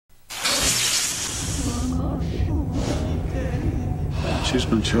She's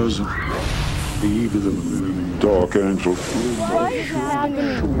been chosen. The Eve of the Moon. Dark Angel. What is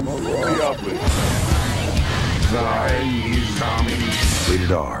happening?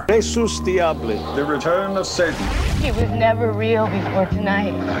 Rated R. Jesus Diabli. The Return of Satan. He was never real before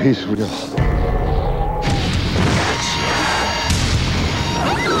tonight. He's real.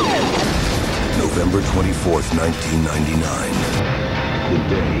 November 24th, 1999. The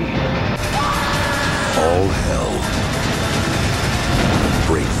day all hell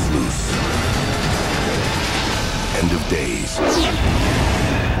breaks loose. End of days.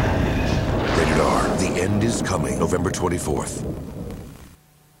 Rated R. The end is coming. November 24th.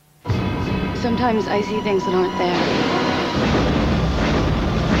 Sometimes I see things that aren't there.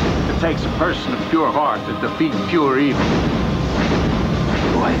 It takes a person of pure heart to defeat pure evil.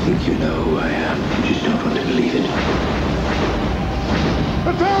 Oh, I think you know who I am. You just don't want to believe it.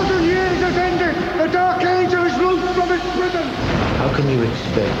 1,000 years has ended! The Dark Angel is loosed from his prison! How can you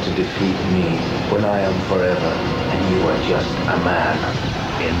expect to defeat me when I am forever and you are just a man?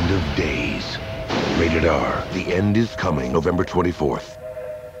 End of days. Rated R. The end is coming. November 24th.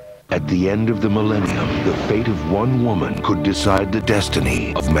 At the end of the millennium, the fate of one woman could decide the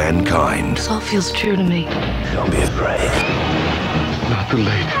destiny of mankind. This all feels true to me. Don't be afraid. Not too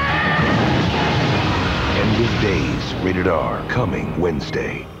late. End of days. Rated R. Coming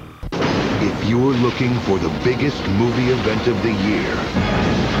Wednesday. If you're looking for the biggest movie event of the year,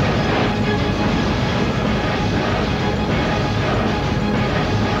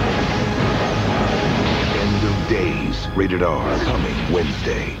 End of Days. Rated R. Coming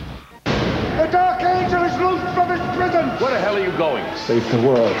Wednesday. The Dark Angel is loosed from his prison! Where the hell are you going? Save the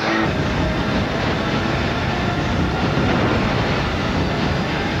world.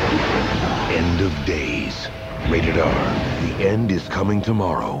 End of Days. Rated R. The end is coming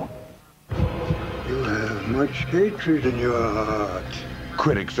tomorrow. You have much hatred in your heart.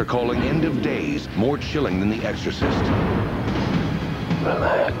 Critics are calling End of Days more chilling than The Exorcist,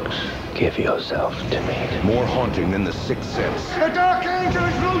 Relax. Give yourself to me. more haunting than The Sixth Sense. The Dark Angel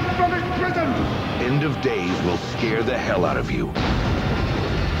is loosed from his prison! End of Days will scare the hell out of you.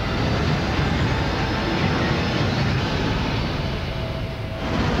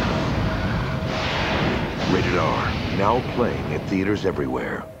 Rated R. Now playing at theaters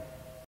everywhere.